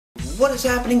What is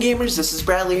happening, gamers? This is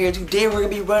Bradley here, and today we're going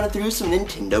to be running through some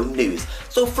Nintendo news.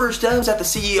 So first up is that the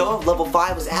CEO of Level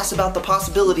 5 was asked about the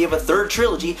possibility of a third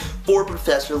trilogy for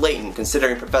Professor Layton,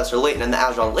 considering Professor Layton and the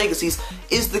Avalon Legacies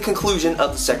is the conclusion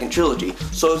of the second trilogy.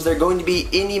 So is there going to be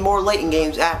any more Layton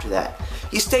games after that?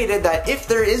 He stated that if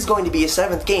there is going to be a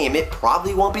seventh game, it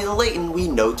probably won't be the Layton we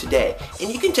know today. And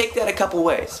you can take that a couple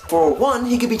ways. For one,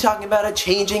 he could be talking about a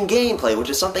change in gameplay, which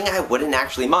is something I wouldn't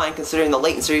actually mind, considering the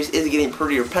Layton series is getting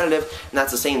pretty repetitive, and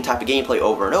that's the same type of gameplay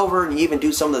over and over, and you even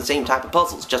do some of the same type of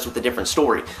puzzles, just with a different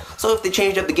story. So if they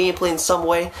change up the gameplay in some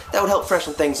way, that would help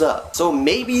freshen things up. So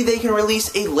maybe they can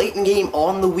release a Layton game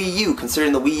on the Wii U,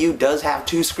 considering the Wii U does have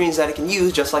two screens that it can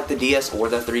use, just like the DS or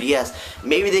the 3DS.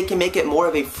 Maybe they can make it more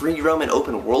of a free roam and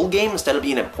open world game instead of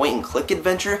being a point and click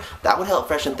adventure. That would help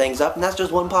freshen things up, and that's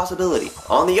just one possibility.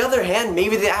 On the other hand,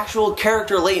 maybe the actual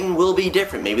character Layton will be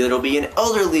different. Maybe there'll be an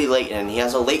elderly Layton and he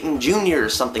has a Layton Jr. or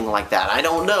something like that. I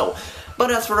don't know. But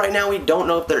as for right now, we don't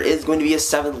know if there is going to be a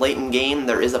seventh Layton game.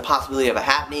 There is a possibility of it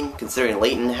happening, considering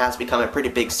Layton has become a pretty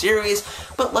big series,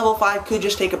 but Level 5 could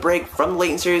just take a break from the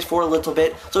Layton series for a little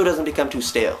bit so it doesn't become too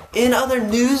stale. In other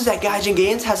news, that Gaijin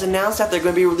Games has announced that they're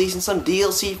going to be releasing some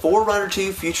DLC for Runner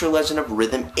 2 Future Legend of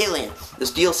Rhythm Alien.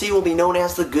 This DLC will be known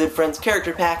as the Good Friends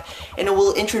Character Pack, and it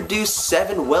will introduce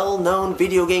 7 well-known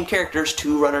video game characters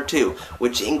to Runner 2,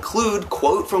 which include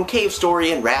Quote from Cave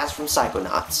Story and Raz from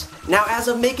Psychonauts. Now, as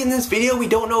of making this video, we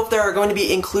don't know if they are going to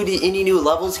be including any new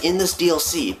levels in this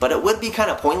DLC, but it would be kind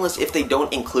of pointless if they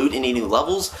don't include any new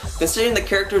levels, considering the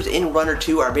characters in Runner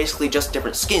 2 are basically just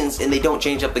different skins and they don't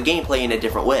change up the gameplay in a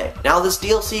different way. Now, this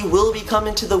DLC will be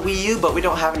coming to the Wii U, but we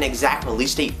don't have an exact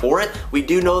release date for it. We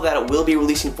do know that it will be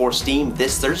releasing for Steam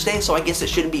this Thursday, so I guess it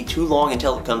shouldn't be too long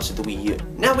until it comes to the Wii U.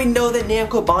 Now, we know that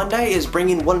Namco Bandai is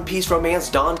bringing One Piece Romance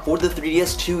Dawn for the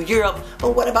 3DS to Europe,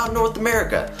 but what about North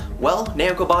America? Well,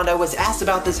 Namco Bandai was asked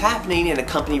about this happening, and a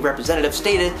company representative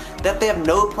stated that they have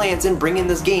no plans in bringing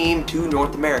this game to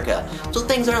North America. So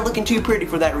things aren't looking too pretty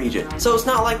for that region. So it's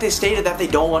not like they stated that they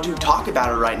don't want to talk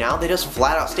about it right now, they just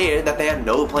flat out stated that they have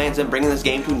no plans in bringing this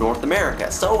game to North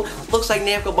America. So looks like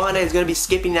Namco Bandai is going to be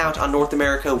skipping out on North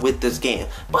America with this game.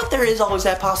 But there is always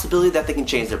that possibility that they can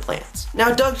change their plans.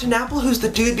 Now, Doug TenNapel, who's the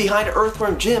dude behind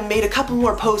Earthworm Jim, made a couple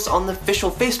more posts on the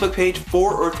official Facebook page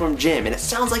for Earthworm Jim, and it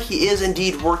sounds like he is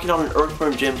indeed working on an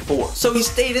Earthworm Jim 4. So he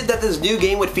stated that this new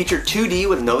game would feature 2D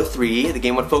with no 3D, the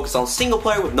game would focus on single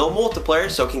player with no multiplayer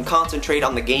so it can concentrate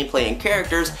on the gameplay and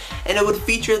characters, and it would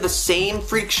feature the same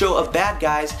freak show of bad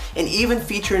guys and even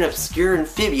feature an obscure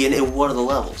amphibian in one of the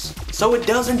levels. So it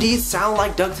does indeed sound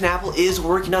like Doug TenNapel is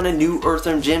working on a new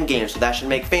Earthworm Jim game, so that should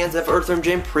make fans of Earthworm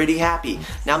Jim pretty happy.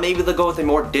 Now maybe they'll go with a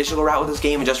more digital route with this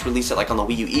game and just release it like on the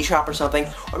Wii U eShop or something,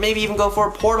 or maybe even go for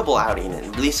a portable outing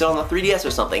and release it on the 3DS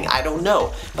or something, I don't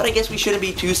know. But I guess we shouldn't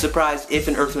be too surprised if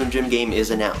an Earthworm Jim game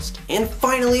is announced. And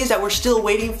finally is that we're still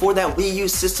waiting for that Wii U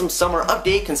System Summer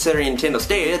update, considering Nintendo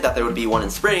stated that there would be one in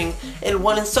spring and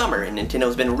one in summer, and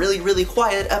Nintendo's been really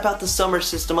quiet about the summer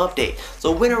system update.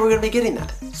 So when are we going to be getting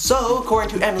that? So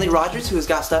according to Emily Rogers, who has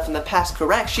got stuff in the past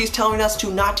correct, she's telling us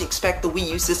to not expect the Wii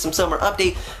U System Summer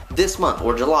update this month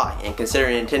or July, and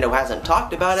considering Nintendo hasn't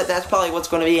talked about it, that's probably what's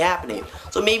going to be happening.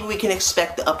 So maybe we can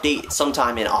expect the update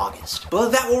sometime in August. But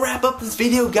that will wrap up this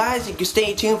video, guys. You can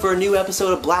stay tuned for a new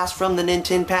episode of Blast from the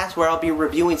Nintendo Past, where I'll be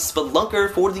reviewing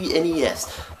Spelunker for the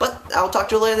NES. But I'll talk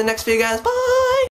to you later in the next video, guys. Bye!